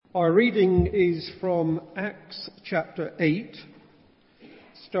Our reading is from Acts chapter 8,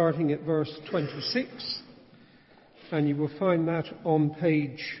 starting at verse 26, and you will find that on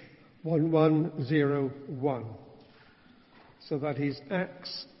page 1101. So that is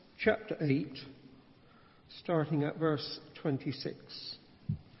Acts chapter 8, starting at verse 26,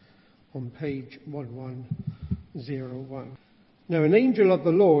 on page 1101. Now an angel of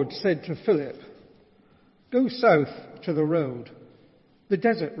the Lord said to Philip, "Go south to the road, the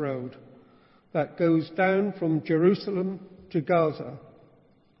desert road that goes down from Jerusalem to Gaza."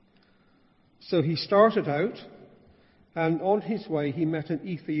 So he started out, and on his way he met an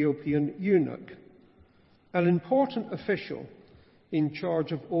Ethiopian eunuch, an important official in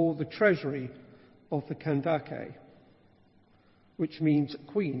charge of all the treasury of the Kandake, which means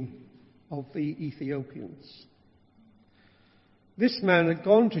queen of the Ethiopians. This man had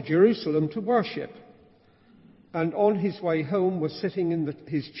gone to Jerusalem to worship, and on his way home was sitting in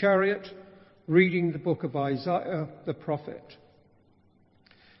his chariot reading the book of Isaiah the prophet.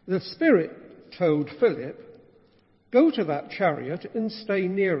 The Spirit told Philip, "Go to that chariot and stay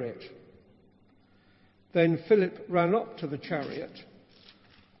near it." Then Philip ran up to the chariot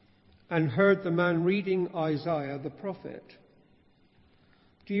and heard the man reading Isaiah the prophet.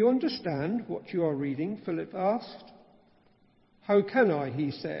 "Do you understand what you are reading?" Philip asked. "How can I,"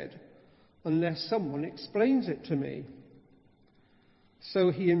 he said, "unless someone explains it to me?"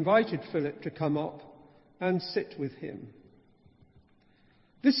 So he invited Philip to come up and sit with him.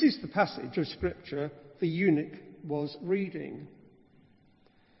 This is the passage of Scripture the eunuch was reading.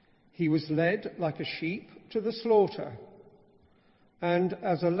 "He was led like a sheep to the slaughter, and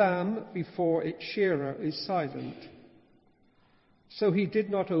as a lamb before its shearer is silent, so he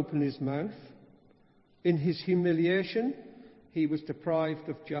did not open his mouth. In his humiliation he was deprived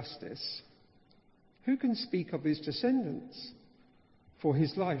of justice. Who can speak of his descendants? For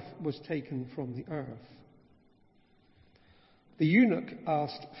his life was taken from the earth." The eunuch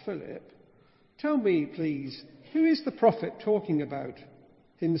asked Philip, "Tell me, please, who is the prophet talking about,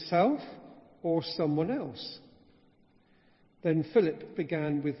 himself or someone else?" Then Philip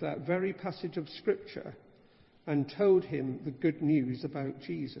began with that very passage of Scripture and told him the good news about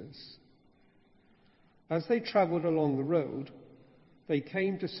Jesus. As they travelled along the road, they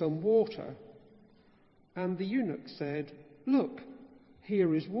came to some water, and the eunuch said, "Look,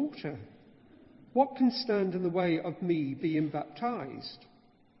 here is water. What can stand in the way of me being baptized?"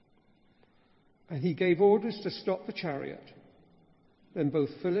 And he gave orders to stop the chariot. Then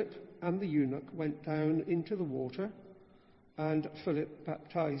both Philip and the eunuch went down into the water, and Philip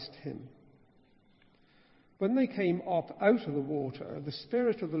baptized him. When they came up out of the water, the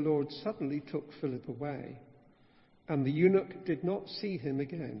Spirit of the Lord suddenly took Philip away, and the eunuch did not see him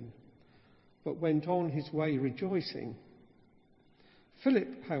again, but went on his way rejoicing.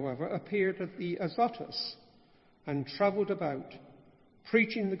 Philip, however, appeared at the Azotus and travelled about,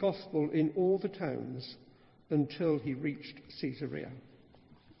 preaching the gospel in all the towns until he reached Caesarea.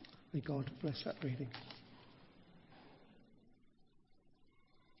 May God bless that reading.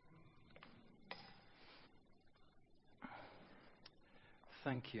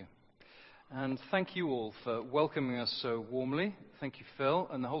 Thank you. And thank you all for welcoming us so warmly. Thank you, Phil,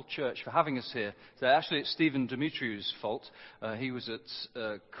 and the whole church for having us here. So actually, it's Stephen Demetriou's fault. He was at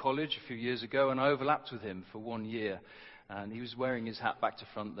college a few years ago, and I overlapped with him for 1 year. And he was wearing his hat back to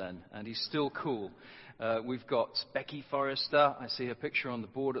front then, and he's still cool. We've got Becky Forrester. I see her picture on the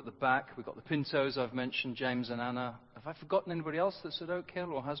board at the back. We've got the Pintos I've mentioned, James and Anna. Have I forgotten anybody else that's at Oak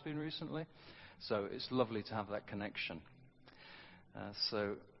Hill or has been recently? So it's lovely to have that connection.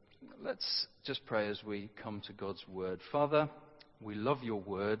 So let's just pray as we come to God's word. Father, we love your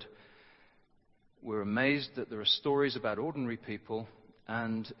word. We're amazed that there are stories about ordinary people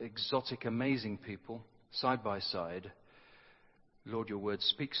and exotic, amazing people side by side. Lord, your word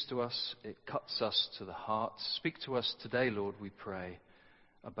speaks to us. It cuts us to the heart. Speak to us today, Lord, we pray,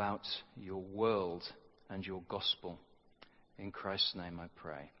 about your world and your gospel. In Christ's name I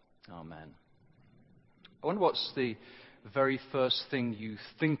pray. Amen. I wonder what's the very first thing you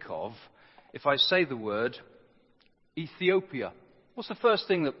think of if I say the word Ethiopia. What's the first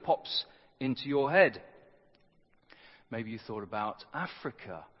thing that pops into your head? Maybe you thought about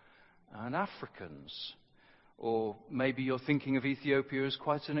Africa and Africans. Or maybe you're thinking of Ethiopia as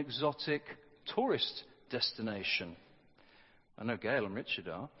quite an exotic tourist destination. I know Gail and Richard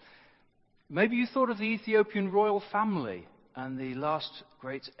are. Maybe you thought of the Ethiopian royal family and the last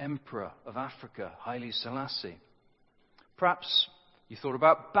great emperor of Africa, Haile Selassie. Perhaps you thought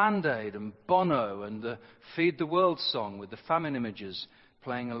about Band-Aid and Bono and the Feed the World song with the famine images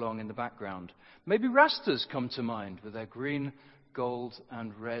playing along in the background. Maybe Rastas come to mind with their green gold,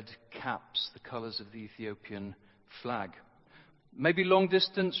 and red caps, the colours of the Ethiopian flag. Maybe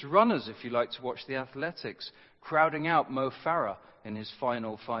long-distance runners, if you like to watch the athletics, crowding out Mo Farah in his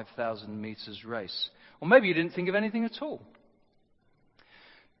final 5,000 metres race. Or maybe you didn't think of anything at all.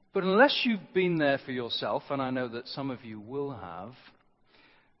 But unless you've been there for yourself, and I know that some of you will have,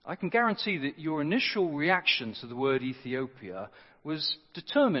 I can guarantee that your initial reaction to the word Ethiopia was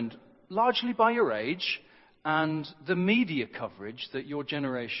determined largely by your age and the media coverage that your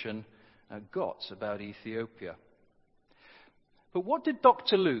generation got about Ethiopia. But what did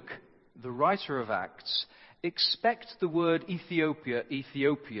Dr. Luke, the writer of Acts, expect the word Ethiopia,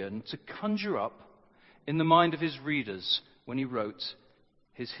 Ethiopian, to conjure up in the mind of his readers when he wrote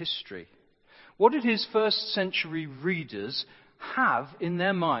his history? What did his first century readers have in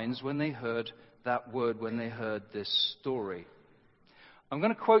their minds when they heard that word, when they heard this story? I'm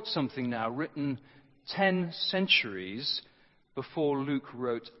going to quote something now written 10 centuries before Luke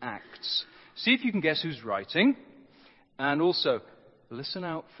wrote Acts. See if you can guess who's writing. And also, listen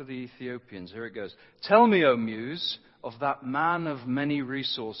out for the Ethiopians. Here it goes. Tell me, O Muse, of that man of many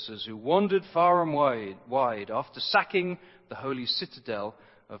resources who wandered far and wide after sacking the holy citadel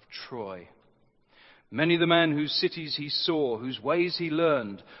of Troy. Many the men whose cities he saw, whose ways he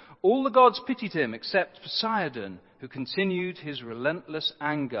learned. All the gods pitied him except Poseidon, who continued his relentless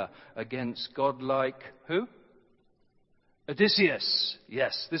anger against godlike who? Odysseus.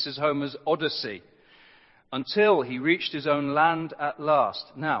 Yes, this is Homer's Odyssey. Until he reached his own land at last.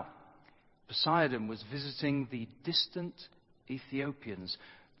 Now, Poseidon was visiting the distant Ethiopians,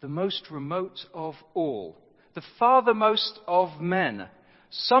 the most remote of all, the farthermost of men,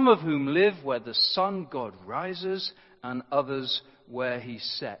 some of whom live where the sun god rises and others where he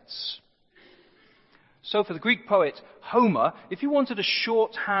sets. So for the Greek poet Homer, if you wanted a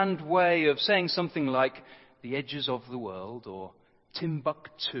shorthand way of saying something like the edges of the world or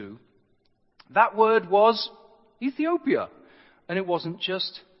Timbuktu, that word was Ethiopia. And it wasn't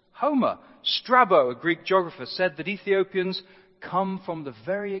just Homer. Strabo, a Greek geographer, said that Ethiopians come from the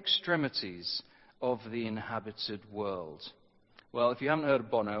very extremities of the inhabited world. Well, if you haven't heard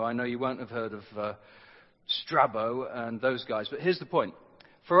of Bono, I know you won't have heard of Strabo and those guys. But here's the point.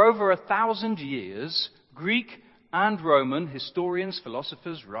 For over 1,000 years, Greek and Roman historians,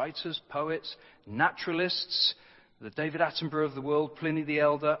 philosophers, writers, poets, naturalists, the David Attenborough of the world, Pliny the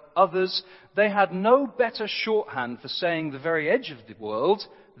Elder, others, they had no better shorthand for saying the very edge of the world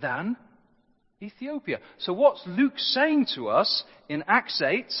than Ethiopia. So what's Luke saying to us in Acts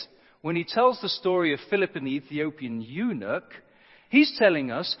 8 when he tells the story of Philip and the Ethiopian eunuch? He's telling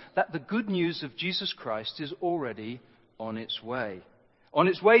us that the good news of Jesus Christ is already on its way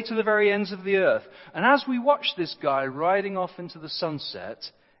to the very ends of the earth. And as we watch this guy riding off into the sunset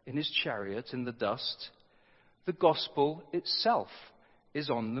in his chariot in the dust, the gospel itself is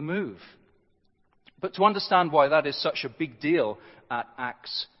on the move. But to understand why that is such a big deal at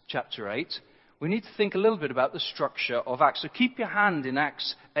Acts chapter 8, we need to think a little bit about the structure of Acts. So keep your hand in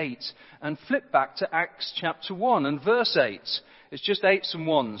Acts 8 and flip back to Acts chapter 1 and verse 8. It's just 8s and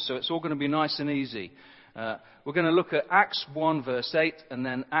 1s, so it's all going to be nice and easy. We're going to look at Acts 1 verse 8 and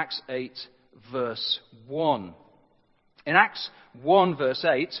then Acts 8 verse 1. In Acts 1 verse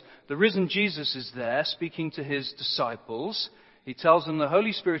 8, the risen Jesus is there speaking to his disciples. He tells them the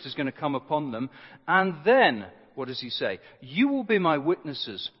Holy Spirit is going to come upon them. And then, what does he say? You will be my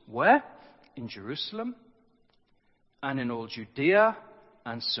witnesses. Where? In Jerusalem and in all Judea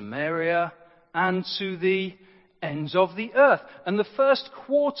and Samaria and to the ends of the earth. And the first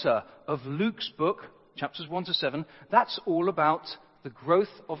quarter of Luke's book, chapters 1 to 7, that's all about the growth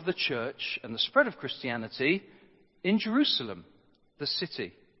of the church and the spread of Christianity in Jerusalem, the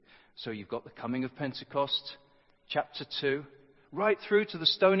city. So you've got the coming of Pentecost, chapter 2, right through to the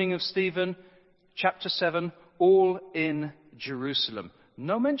stoning of Stephen, chapter 7, all in Jerusalem.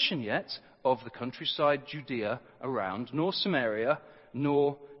 No mention yet of the countryside Judea around, nor Samaria,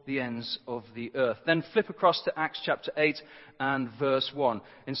 nor the ends of the earth. Then flip across to Acts chapter 8 and verse 1.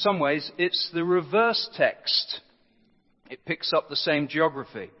 In some ways, it's the reverse text. It picks up the same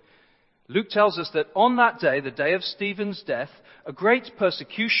geography. Luke tells us that on that day, the day of Stephen's death, a great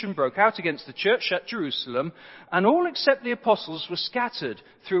persecution broke out against the church at Jerusalem, and all except the apostles were scattered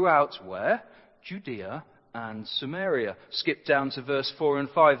throughout where? Judea and Samaria. Skip down to verse 4 and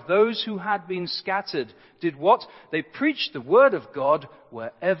 5. Those who had been scattered did what? They preached the word of God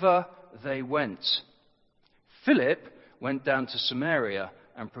wherever they went. Philip went down to Samaria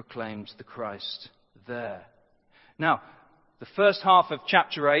and proclaimed the Christ there. Now, the first half of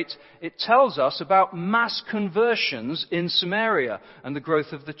chapter 8, it tells us about mass conversions in Samaria and the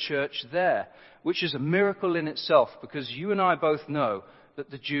growth of the church there. which is a miracle in itself, because you and I both know that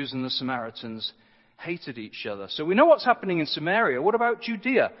the Jews and the Samaritans hated each other. So we know what's happening in Samaria. What about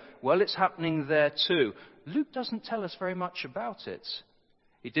Judea? Well, it's happening there too. Luke doesn't tell us very much about it.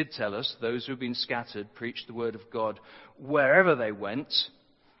 He did tell us those who have been scattered preached the word of God wherever they went.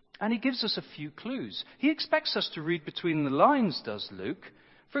 And he gives us a few clues. He expects us to read between the lines, does Luke?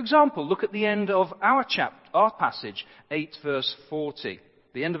 For example, look at the end of our passage, 8 verse 40.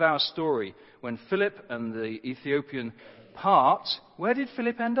 The end of our story, when Philip and the Ethiopian part. Where did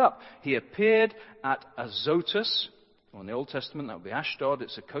Philip end up? He appeared at Azotus. In the Old Testament, that would be Ashdod.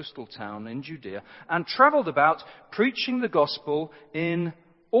 It's a coastal town in Judea. And travelled about preaching the gospel in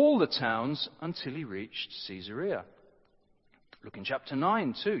all the towns until he reached Caesarea. Look in chapter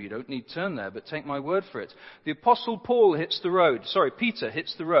 9 too. You don't need to turn there, but take my word for it. The apostle Peter hits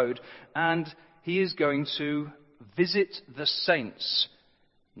the road, and he is going to visit the saints.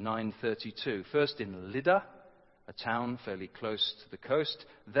 9:32. First in Lydda, a town fairly close to the coast.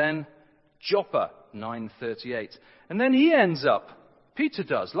 Then Joppa, 9:38. And then he ends up, Peter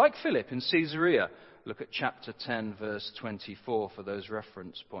does, like Philip in Caesarea. Look at chapter 10, verse 24 for those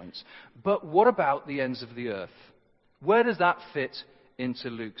reference points. But what about the ends of the earth? Where does that fit into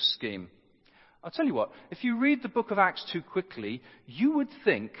Luke's scheme? I'll tell you what, if you read the book of Acts too quickly, you'd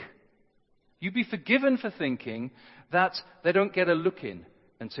be forgiven for thinking that they don't get a look in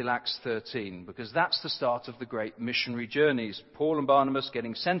until Acts 13, because that's the start of the great missionary journeys. Paul and Barnabas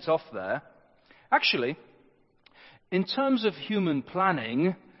getting sent off there. Actually, in terms of human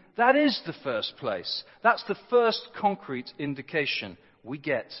planning, that is the first place. That's the first concrete indication we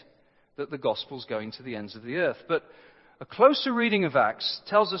get that the gospel's going to the ends of the earth. But a closer reading of Acts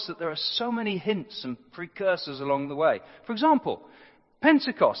tells us that there are so many hints and precursors along the way. For example,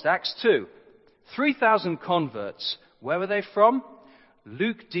 Pentecost, Acts 2, 3,000 converts. Where were they from?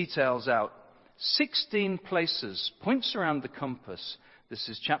 Luke details out 16 places, points around the compass. This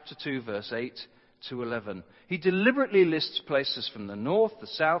is chapter 2, verse 8 to 11. He deliberately lists places from the north, the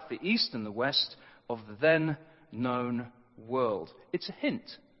south, the east, and the west of the then known world. It's a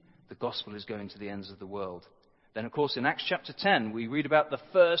hint. The gospel is going to the ends of the world. Then, of course, in Acts chapter 10, we read about the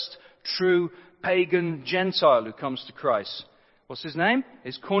first true pagan Gentile who comes to Christ. What's his name?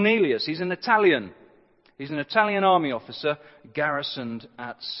 It's Cornelius. He's an Italian. He's an Italian army officer garrisoned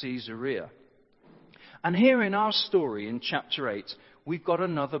at Caesarea. And here in our story in chapter 8, we've got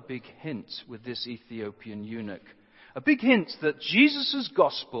another big hint with this Ethiopian eunuch. A big hint that Jesus'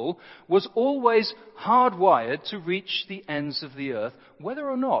 gospel was always hardwired to reach the ends of the earth, whether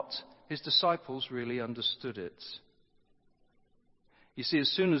or not his disciples really understood it. You see, as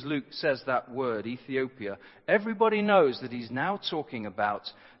soon as Luke says that word, Ethiopia, everybody knows that he's now talking about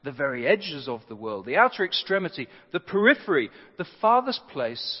the very edges of the world, the outer extremity, the periphery, the farthest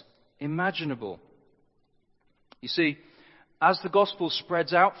place imaginable. You see, as the gospel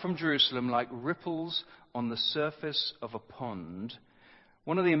spreads out from Jerusalem like ripples on the surface of a pond,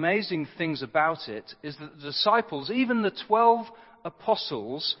 one of the amazing things about it is that the disciples, even the 12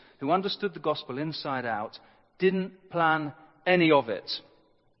 apostles who understood the gospel inside out, didn't plan any of it.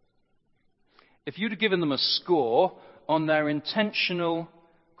 If you'd have given them a score on their intentional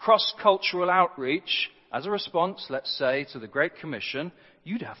cross-cultural outreach as a response, let's say, to the Great Commission,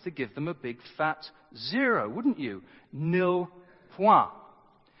 you'd have to give them a big fat 0, wouldn't you? Nil point.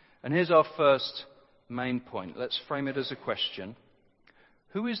 And here's our first main point. Let's frame it as a question.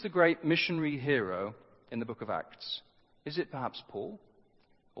 Who is the great missionary hero in the book of Acts? Is it perhaps Paul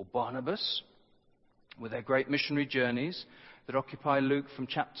or Barnabas with their great missionary journeys that occupy Luke from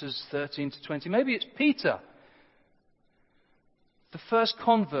chapters 13 to 20? Maybe it's Peter, the first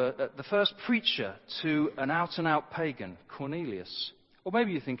convert, the first preacher to an out-and-out pagan, Cornelius. Or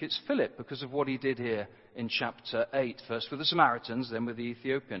maybe you think it's Philip because of what he did here in chapter 8, first with the Samaritans, then with the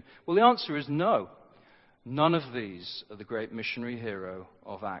Ethiopian. Well, the answer is no. None of these are the great missionary hero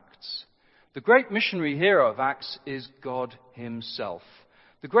of Acts. The great missionary hero of Acts is God himself.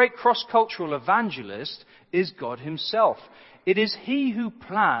 The great cross-cultural evangelist is God himself. It is he who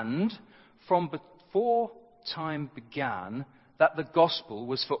planned from before time began that the gospel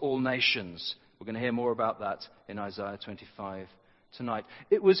was for all nations. We're going to hear more about that in Isaiah 25 tonight.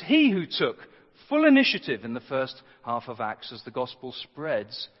 It was he who took full initiative in the first half of Acts as the gospel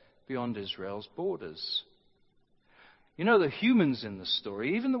spreads beyond Israel's borders. You know, the humans in the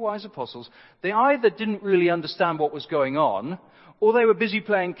story, even the wise apostles, they either didn't really understand what was going on, or they were busy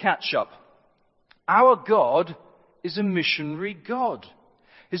playing catch-up. Our God is a missionary God.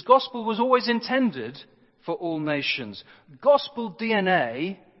 His gospel was always intended for all nations. Gospel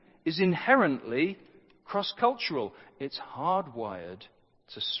DNA is inherently cross-cultural. It's hardwired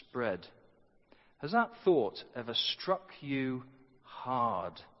to spread. Has that thought ever struck you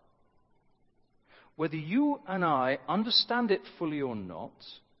hard? Whether you and I understand it fully or not,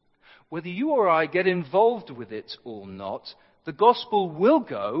 whether you or I get involved with it or not, the gospel will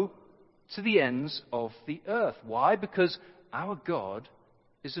go to the ends of the earth. Why? Because our God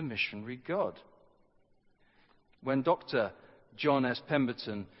is a missionary God. When Dr. John S.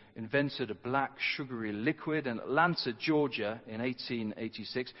 Pemberton invented a black sugary liquid in Atlanta, Georgia in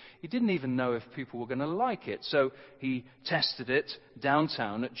 1886, he didn't even know if people were going to like it. So he tested it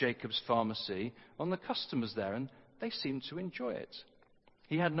downtown at Jacob's Pharmacy on the customers there, and they seemed to enjoy it.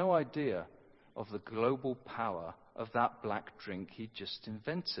 He had no idea of the global power of that black drink he'd just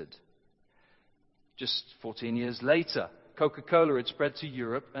invented. Just 14 years later, Coca-Cola had spread to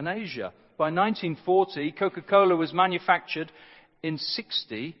Europe and Asia. By 1940, Coca-Cola was manufactured in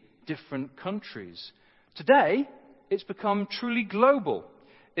 60 different countries. Today, it's become truly global.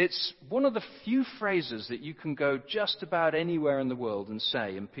 It's one of the few phrases that you can go just about anywhere in the world and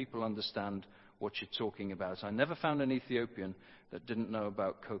say, and people understand what you're talking about. I never found an Ethiopian that didn't know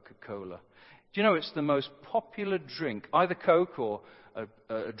about Coca-Cola. Do you know it's the most popular drink, either Coke or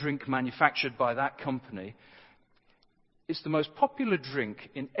a drink manufactured by that company? It's the most popular drink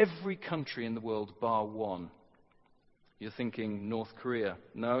in every country in the world bar one. You're thinking North Korea.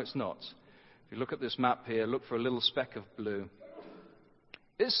 No, it's not. If you look at this map here, look for a little speck of blue.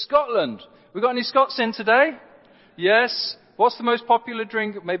 It's Scotland. We got any Scots in today? Yes. What's the most popular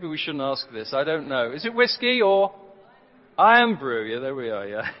drink? Maybe we shouldn't ask this. I don't know. Is it whiskey or Irn-Bru? Yeah, there we are.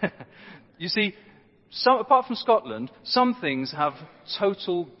 Yeah. You see, apart from Scotland, some things have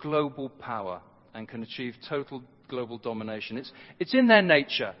total global power and can achieve total global domination. It's in their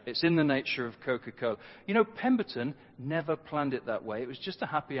nature. It's in the nature of Coca-Cola. You know, Pemberton never planned it that way. It was just a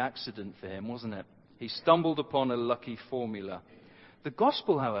happy accident for him, wasn't it? He stumbled upon a lucky formula. The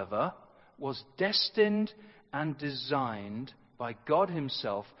gospel, however, was destined and designed by God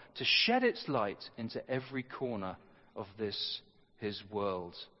himself to shed its light into every corner of this, his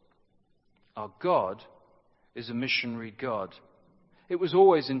world. Our God is a missionary God. It was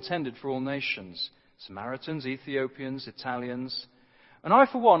always intended for all nations. Samaritans, Ethiopians, Italians. And I,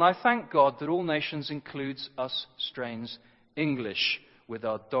 for one, I thank God that all nations includes us strains English with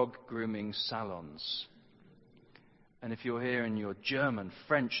our dog grooming salons. And if you're here and you're German,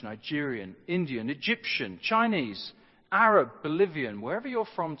 French, Nigerian, Indian, Egyptian, Chinese, Arab, Bolivian, wherever you're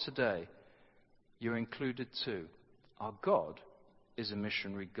from today, you're included too. Our God is a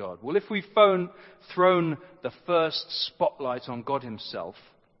missionary God. Well, if we've thrown the first spotlight on God himself,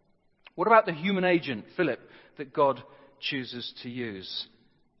 what about the human agent, Philip, that God chooses to use?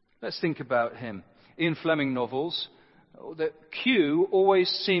 Let's think about him. Ian Fleming novels, that Q always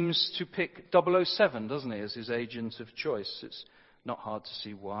seems to pick 007, doesn't he, as his agent of choice. It's not hard to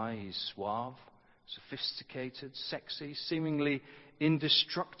see why. He's suave, sophisticated, sexy, seemingly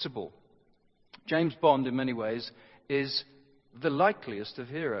indestructible. James Bond, in many ways, is the likeliest of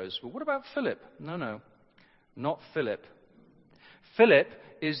heroes. But what about Philip? No, not Philip. Philip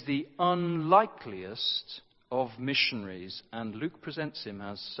is the unlikeliest of missionaries, and Luke presents him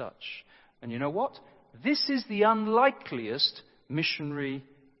as such. And you know what? This is the unlikeliest missionary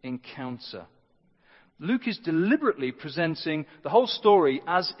encounter. Luke is deliberately presenting the whole story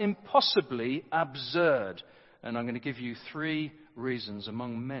as impossibly absurd. And I'm going to give you 3 reasons,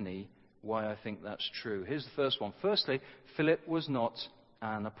 among many, why I think that's true. Here's the first one. Firstly, Philip was not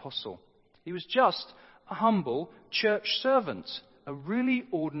an apostle. He was just a humble church servant, a really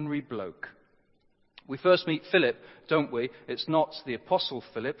ordinary bloke. We first meet Philip, don't we? It's not the Apostle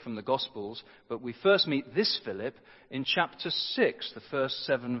Philip from the Gospels, but we first meet this Philip in chapter 6, the first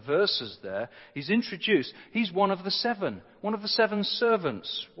 7 verses there. He's introduced. He's one of the 7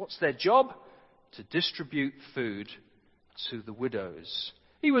 servants. What's their job? To distribute food to the widows.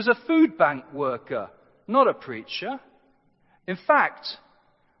 He was a food bank worker, not a preacher. In fact,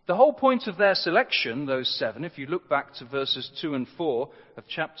 the whole point of their selection, those 7, if you look back to verses 2 and 4 of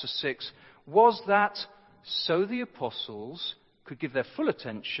chapter 6, was that so the apostles could give their full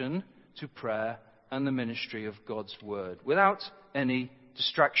attention to prayer and the ministry of God's word without any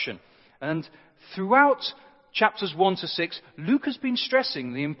distraction. And throughout chapters 1 to 6, Luke has been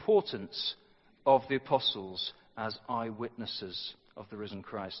stressing the importance of the apostles as eyewitnesses of the risen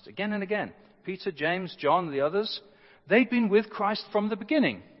Christ. Again and again, Peter, James, John, the others, they'd been with Christ from the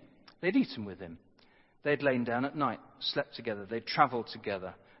beginning. They'd eaten with him. They'd lain down at night, slept together. They'd traveled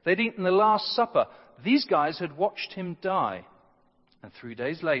together. They'd eaten the Last Supper. These guys had watched him die. And 3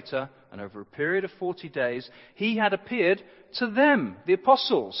 days later, and over a period of 40 days, he had appeared to them, the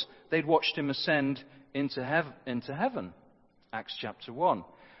apostles. They'd watched him ascend into heaven. Acts chapter 1.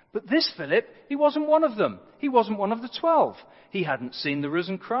 But this Philip, he wasn't one of them. He wasn't one of the 12. He hadn't seen the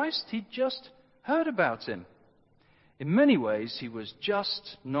risen Christ. He'd just heard about him. In many ways, he was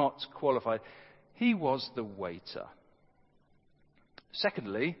just not qualified. He was the waiter.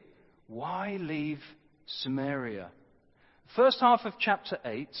 Secondly, why leave Samaria? First half of chapter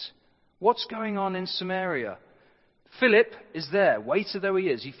 8, what's going on in Samaria? Philip is there, waiter though he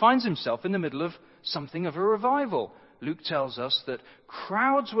is. He finds himself in the middle of something of a revival. Luke tells us that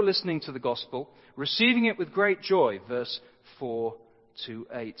crowds were listening to the gospel, receiving it with great joy, verse 4 to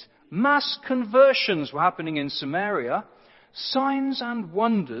 8. Mass conversions were happening in Samaria, signs and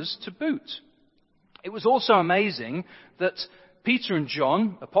wonders to boot. It was also amazing that Peter and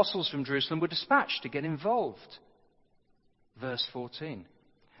John, apostles from Jerusalem, were dispatched to get involved. Verse 14.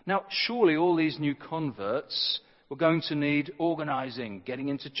 Now, surely all these new converts were going to need organizing, getting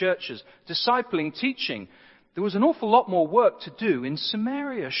into churches, discipling, teaching. There was an awful lot more work to do in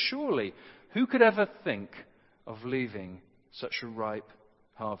Samaria, surely. Who could ever think of leaving such a ripe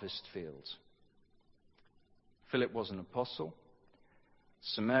harvest field? Philip was an apostle.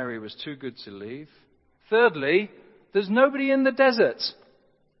 Samaria was too good to leave. Thirdly, there's nobody in the desert.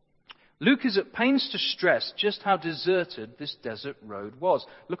 Luke is at pains to stress just how deserted this desert road was.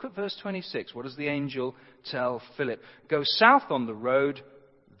 Look at verse 26. What does the angel tell Philip? Go south on the road,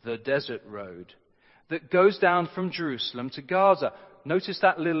 the desert road, that goes down from Jerusalem to Gaza. Notice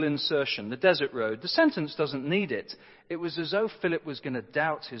that little insertion, the desert road. The sentence doesn't need it. It was as though Philip was going to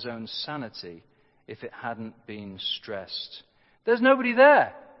doubt his own sanity if it hadn't been stressed. There's nobody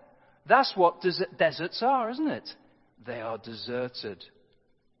there. That's what deserts are, isn't it? They are deserted.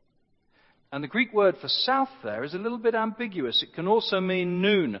 And the Greek word for south there is a little bit ambiguous. It can also mean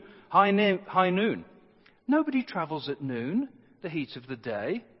noon, high noon. Nobody travels at noon, the heat of the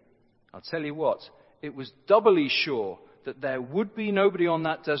day. I'll tell you what, it was doubly sure that there would be nobody on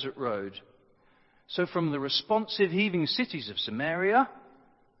that desert road. So from the responsive heaving cities of Samaria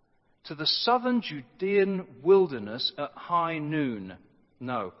to the southern Judean wilderness at high noon.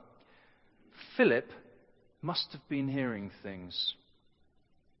 No. Philip must have been hearing things.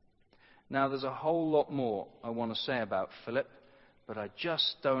 Now, there's a whole lot more I want to say about Philip, but I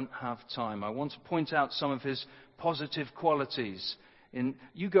just don't have time. I want to point out some of his positive qualities.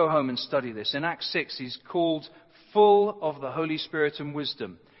 You go home and study this. In Acts 6, he's called full of the Holy Spirit and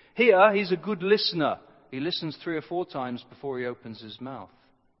wisdom. Here, he's a good listener. He listens 3 or 4 times before he opens his mouth.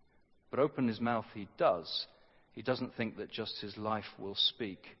 But open his mouth he does. He doesn't think that just his life will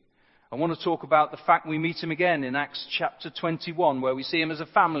speak. I want to talk about the fact we meet him again in Acts chapter 21, where we see him as a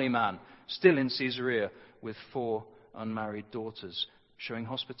family man, still in Caesarea with 4 unmarried daughters, showing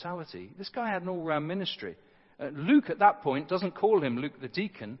hospitality. This guy had an all-round ministry. Luke at that point doesn't call him Luke the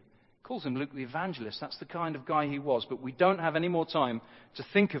deacon, calls him Luke the evangelist. That's the kind of guy he was. But we don't have any more time to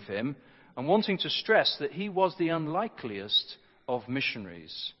think of him. I'm wanting to stress that he was the unlikeliest of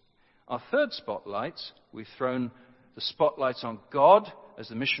missionaries. Our third spotlight, we've thrown the spotlight on God as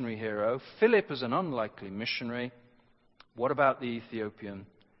the missionary hero, Philip as an unlikely missionary. What about the Ethiopian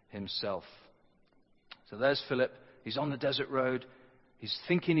himself? So there's Philip. He's on the desert road. He's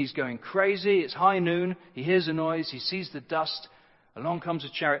thinking he's going crazy. It's high noon. He hears a noise. He sees the dust. Along comes a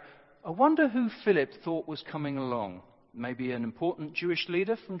chariot. I wonder who Philip thought was coming along. Maybe an important Jewish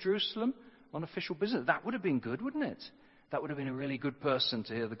leader from Jerusalem on official business. That would have been good, wouldn't it? That would have been a really good person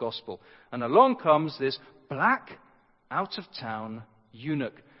to hear the gospel. And along comes this black, out-of-town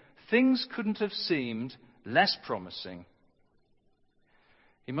eunuch. Things couldn't have seemed less promising.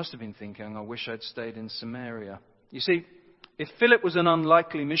 He must have been thinking, I wish I'd stayed in Samaria. You see, if Philip was an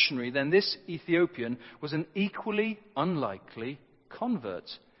unlikely missionary, then this Ethiopian was an equally unlikely convert.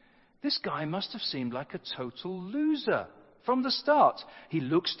 This guy must have seemed like a total loser from the start. He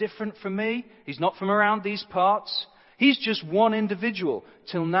looks different from me. He's not from around these parts. He's just one individual.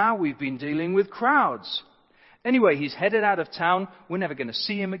 Till now we've been dealing with crowds. Anyway, he's headed out of town. We're never going to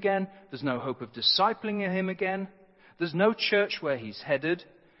see him again. There's no hope of discipling him again. There's no church where he's headed.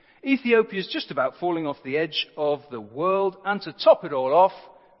 Ethiopia's just about falling off the edge of the world. And to top it all off,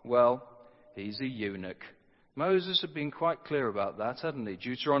 well, he's a eunuch. Moses had been quite clear about that, hadn't he?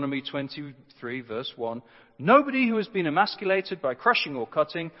 Deuteronomy 23, verse 1. Nobody who has been emasculated by crushing or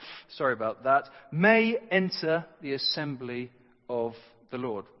cutting, may enter the assembly of the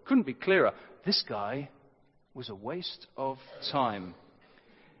Lord. Couldn't be clearer. This guy was a waste of time.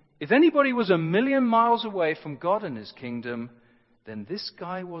 If anybody was 1,000,000 miles away from God and his kingdom, then this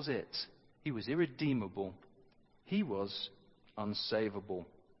guy was it. He was irredeemable. He was unsavable.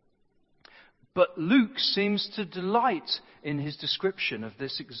 But Luke seems to delight in his description of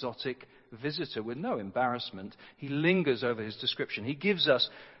this exotic visitor with no embarrassment. He lingers over his description. He gives us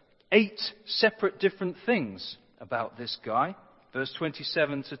 8 separate different things about this guy. Verse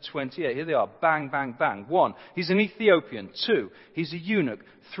 27 to 28. Here they are. Bang, bang, bang. 1, he's an Ethiopian. 2, he's a eunuch.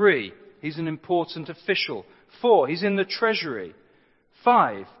 3, he's an important official. 4, he's in the treasury.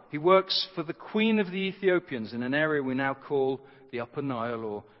 5, he works for the Queen of the Ethiopians in an area we now call the Upper Nile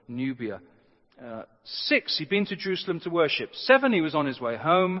or Nubia. 6, he'd been to Jerusalem to worship. 7, he was on his way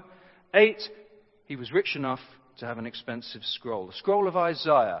home. 8, he was rich enough to have an expensive scroll. The scroll of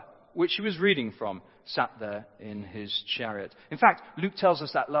Isaiah, which he was reading from, sat there in his chariot. In fact, Luke tells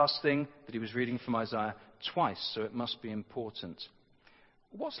us that last thing that he was reading from Isaiah twice, so it must be important.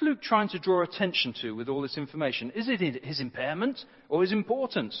 What's Luke trying to draw attention to with all this information? Is it his impairment or his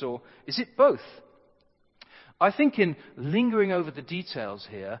importance, or is it both? I think in lingering over the details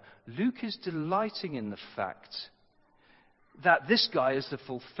here, Luke is delighting in the fact that this guy is the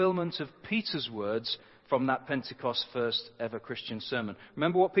fulfillment of Peter's words from that Pentecost first ever Christian sermon.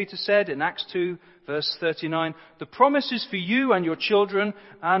 Remember what Peter said in Acts 2, verse 39? The promise is for you and your children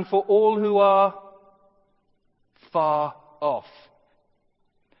and for all who are far off.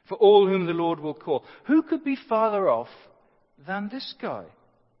 For all whom the Lord will call. Who could be farther off than this guy?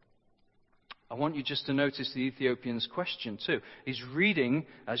 I want you just to notice the Ethiopian's question too. He's reading,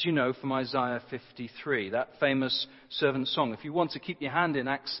 as you know, from Isaiah 53, that famous servant song. If you want to keep your hand in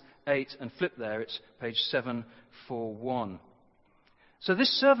Acts 8 and flip there, it's page 741. So this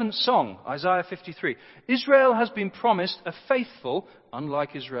servant song, Isaiah 53, Israel has been promised a faithful,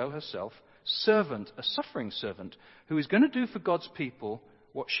 unlike Israel herself, servant, a suffering servant, who is going to do for God's people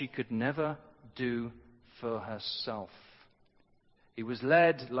what she could never do for herself. He was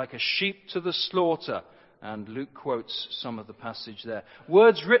led like a sheep to the slaughter, and Luke quotes some of the passage there.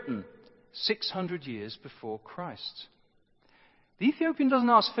 Words written 600 years before Christ. The Ethiopian doesn't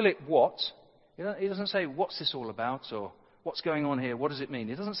ask Philip what. He doesn't say, what's this all about? Or what's going on here? What does it mean?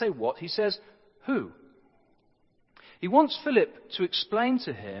 He doesn't say what. He says, who? He wants Philip to explain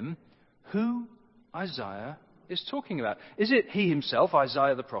to him who Isaiah is talking about. Is it he himself,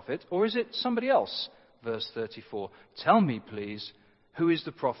 Isaiah the prophet, or is it somebody else? Verse 34. Tell me, please, who is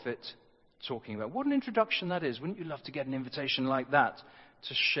the prophet talking about? What an introduction that is. Wouldn't you love to get an invitation like that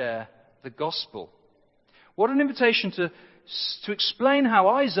to share the gospel? What an invitation to explain how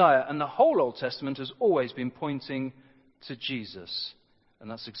Isaiah and the whole Old Testament has always been pointing to Jesus. And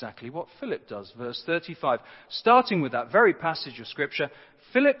that's exactly what Philip does. Verse 35. Starting with that very passage of Scripture,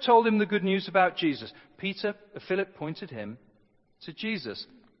 Philip told him the good news about Jesus. Philip pointed him to Jesus.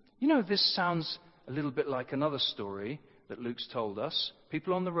 You know, this sounds a little bit like another story that Luke's told us.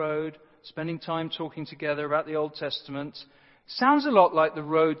 People on the road, spending time talking together about the Old Testament. Sounds a lot like the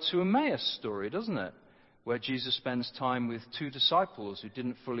road to Emmaus story, doesn't it? Where Jesus spends time with 2 disciples who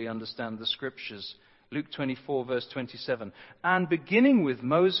didn't fully understand the Scriptures. Luke 24, verse 27. And beginning with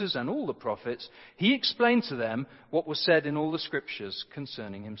Moses and all the prophets, he explained to them what was said in all the Scriptures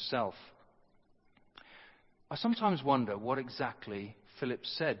concerning himself. I sometimes wonder what exactly Philip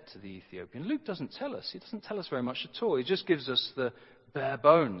said to the Ethiopian. Luke doesn't tell us. He doesn't tell us very much at all. He just gives us the bare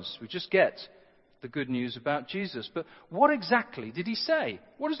bones. We just get the good news about Jesus. But what exactly did he say?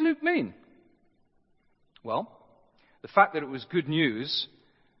 What does Luke mean? Well, the fact that it was good news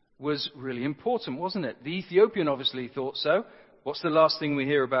was really important, wasn't it? The Ethiopian obviously thought so. What's the last thing we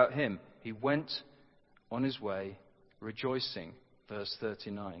hear about him? He went on his way rejoicing, verse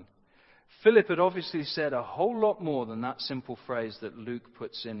 39. Philip had obviously said a whole lot more than that simple phrase that Luke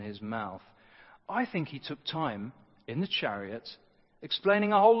puts in his mouth. I think he took time in the chariot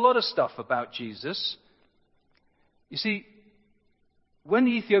explaining a whole lot of stuff about Jesus. You see, when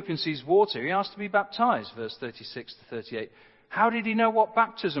the Ethiopian sees water, he asks to be baptized, verse 36 to 38. How did he know what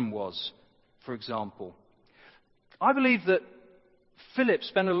baptism was, for example? I believe that Philip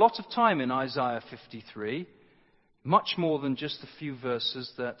spent a lot of time in Isaiah 53, much more than just the few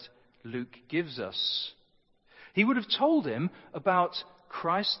verses that Luke gives us. He would have told him about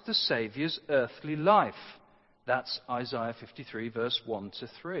Christ the Saviour's earthly life. That's Isaiah 53, verse 1 to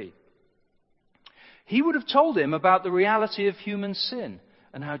 3. He would have told him about the reality of human sin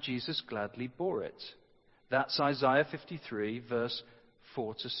and how Jesus gladly bore it. That's Isaiah 53, verse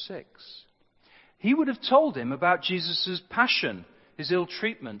 4 to 6. He would have told him about Jesus' passion, his ill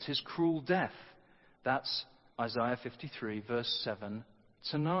treatment, his cruel death. That's Isaiah 53, verse 7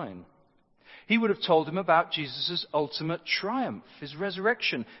 to 9. He would have told him about Jesus' ultimate triumph, his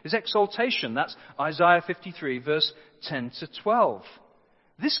resurrection, his exaltation. That's Isaiah 53, verse 10 to 12.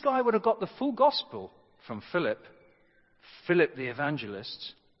 This guy would have got the full gospel from Philip the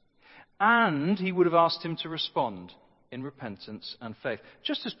evangelist, and he would have asked him to respond in repentance and faith.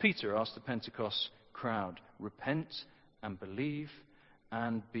 Just as Peter asked the Pentecost crowd, repent and believe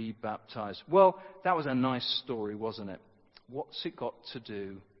and be baptized. Well, that was a nice story, wasn't it? What's it got to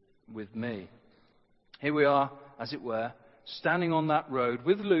do with me? Here we are, as it were, standing on that road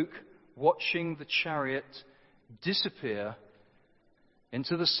with Luke, watching the chariot disappear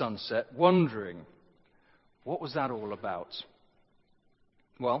into the sunset, wondering, what was that all about?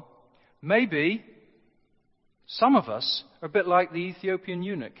 Well, maybe some of us are a bit like the Ethiopian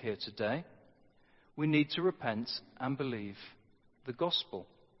eunuch here today. We need to repent and believe the gospel.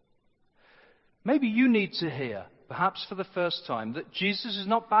 Maybe you need to hear, perhaps for the first time, that Jesus is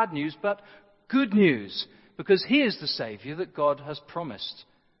not bad news, but good news, because he is the Saviour that God has promised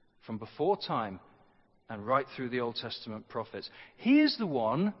from before time and right through the Old Testament prophets. He is the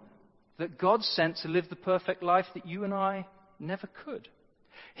one that God sent to live the perfect life that you and I never could.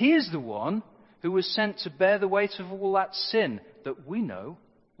 He is the one who was sent to bear the weight of all that sin that we know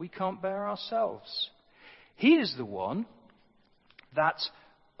we can't bear ourselves. He is the one that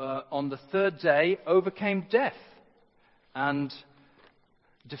on the third day overcame death and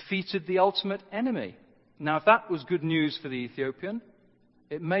defeated the ultimate enemy. Now, if that was good news for the Ethiopian,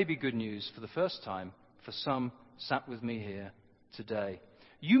 it may be good news for the first time for some sat with me here today.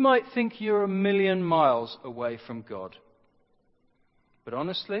 You might think you're a million miles away from God. But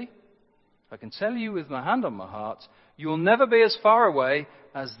honestly, I can tell you with my hand on my heart, you'll never be as far away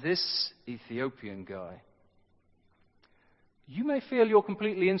as this Ethiopian guy. You may feel you're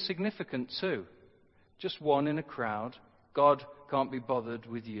completely insignificant too. Just one in a crowd. God can't be bothered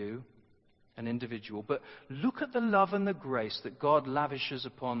with you, an individual. But look at the love and the grace that God lavishes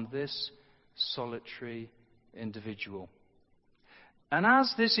upon this solitary individual. And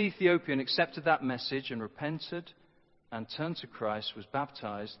as this Ethiopian accepted that message and repented and turned to Christ, was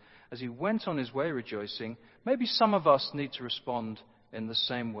baptized, as he went on his way rejoicing, maybe some of us need to respond in the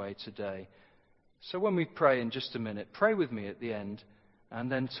same way today. So when we pray in just a minute, pray with me at the end,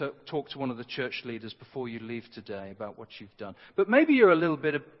 and then talk to one of the church leaders before you leave today about what you've done. But maybe you're a little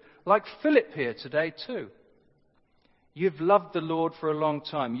bit like Philip here today too. You've loved the Lord for a long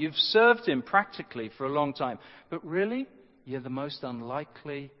time. You've served him practically for a long time. But really, you're the most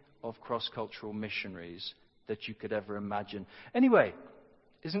unlikely of cross-cultural missionaries that you could ever imagine. Anyway,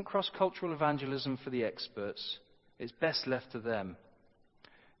 isn't cross-cultural evangelism for the experts? It's best left to them.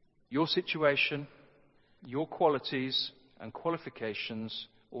 Your situation, your qualities and qualifications,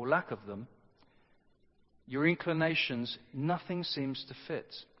 or lack of them, your inclinations, nothing seems to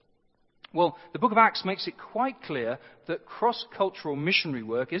fit. Well, the book of Acts makes it quite clear that cross-cultural missionary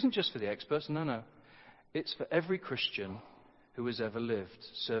work isn't just for the experts. No. It's for every Christian who has ever lived,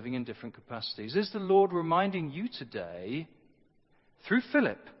 serving in different capacities. Is the Lord reminding you today, through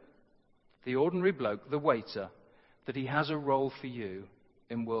Philip, the ordinary bloke, the waiter, that he has a role for you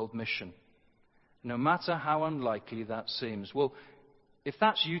in world mission, no matter how unlikely that seems? Well, if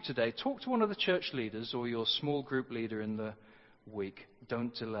that's you today, talk to one of the church leaders or your small group leader in the week.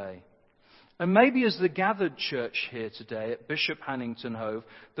 Don't delay. And maybe as the gathered church here today at Bishop Hannington Hove,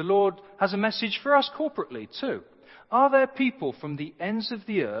 the Lord has a message for us corporately too. Are there people from the ends of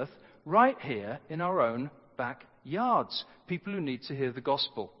the earth right here in our own backyards? People who need to hear the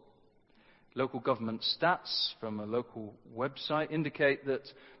gospel. Local government stats from a local website indicate that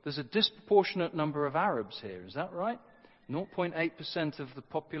there's a disproportionate number of Arabs here. Is that right? 0.8% of the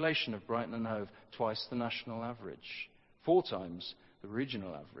population of Brighton and Hove, twice the national average, 4 times the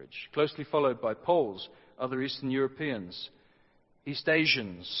regional average, closely followed by Poles, other Eastern Europeans, East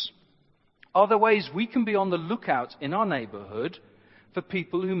Asians. Are there ways we can be on the lookout in our neighbourhood for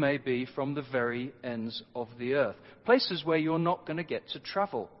people who may be from the very ends of the earth, places where you're not going to get to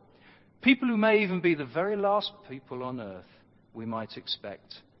travel? People who may even be the very last people on earth we might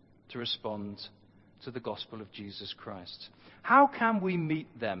expect to respond to the gospel of Jesus Christ. How can we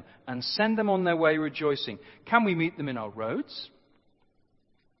meet them and send them on their way rejoicing? Can we meet them in our roads?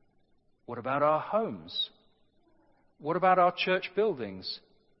 What about our homes? What about our church buildings?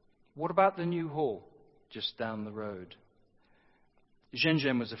 What about the new hall just down the road?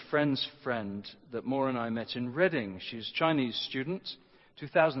 Zhen was a friend's friend that Maura and I met in Reading. She's a Chinese student.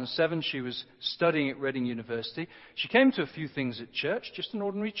 2007, she was studying at Reading University. She came to a few things at church, just an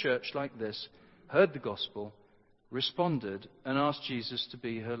ordinary church like this, heard the gospel, responded, and asked Jesus to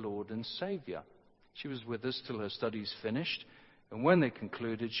be her Lord and Saviour. She was with us till her studies finished, and when they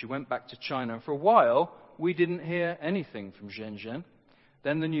concluded, she went back to China. For a while, we didn't hear anything from Zhen.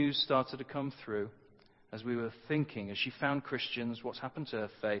 Then the news started to come through as we were thinking, as she found Christians, what's happened to her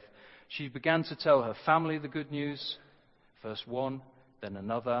faith. She began to tell her family the good news. First one, then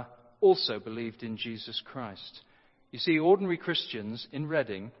another, also believed in Jesus Christ. You see, ordinary Christians in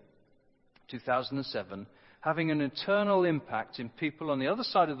Reading, 2007, having an eternal impact in people on the other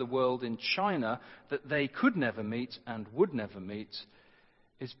side of the world in China that they could never meet and would never meet,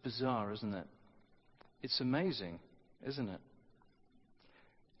 is bizarre, isn't it? It's amazing, isn't it?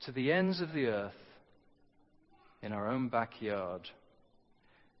 To the ends of the earth, in our own backyard.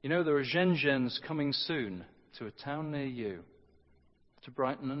 You know, there are Zhenjians coming soon to a town near you, to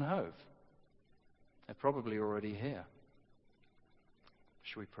Brighton and Hove. They're probably already here.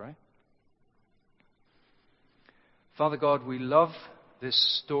 Shall we pray? Father God, we love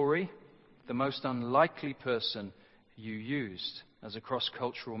this story, the most unlikely person you used as a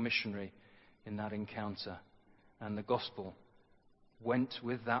cross-cultural missionary in that encounter. And the gospel went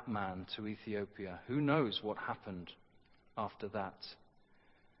with that man to Ethiopia. Who knows what happened after that?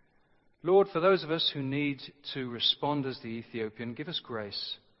 Lord, for those of us who need to respond as the Ethiopian, give us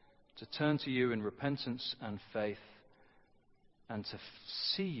grace to turn to you in repentance and faith and to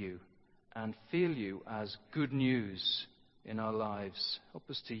see you and feel you as good news in our lives. Help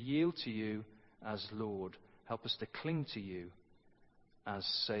us to yield to you as Lord. Help us to cling to you as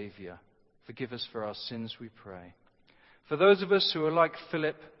Saviour. Forgive us for our sins, we pray. For those of us who are like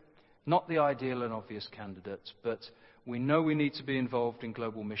Philip, not the ideal and obvious candidate, but we know we need to be involved in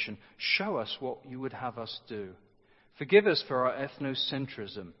global mission, show us what you would have us do. Forgive us for our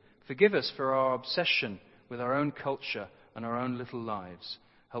ethnocentrism. Forgive us for our obsession with our own culture and our own little lives.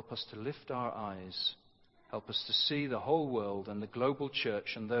 Help us to lift our eyes. Help us to see the whole world and the global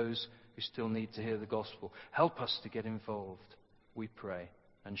church and those who still need to hear the gospel. Help us to get involved, we pray,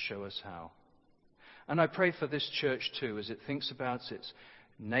 and show us how. And I pray for this church too, as it thinks about its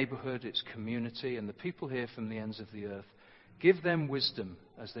neighbourhood, its community, and the people here from the ends of the earth. Give them wisdom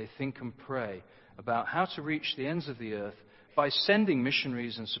as they think and pray about how to reach the ends of the earth by sending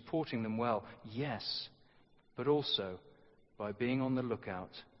missionaries and supporting them well, yes, but also by being on the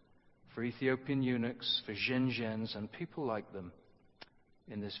lookout for Ethiopian eunuchs, for Zhenjians, and people like them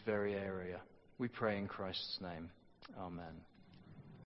in this very area. We pray in Christ's name. Amen.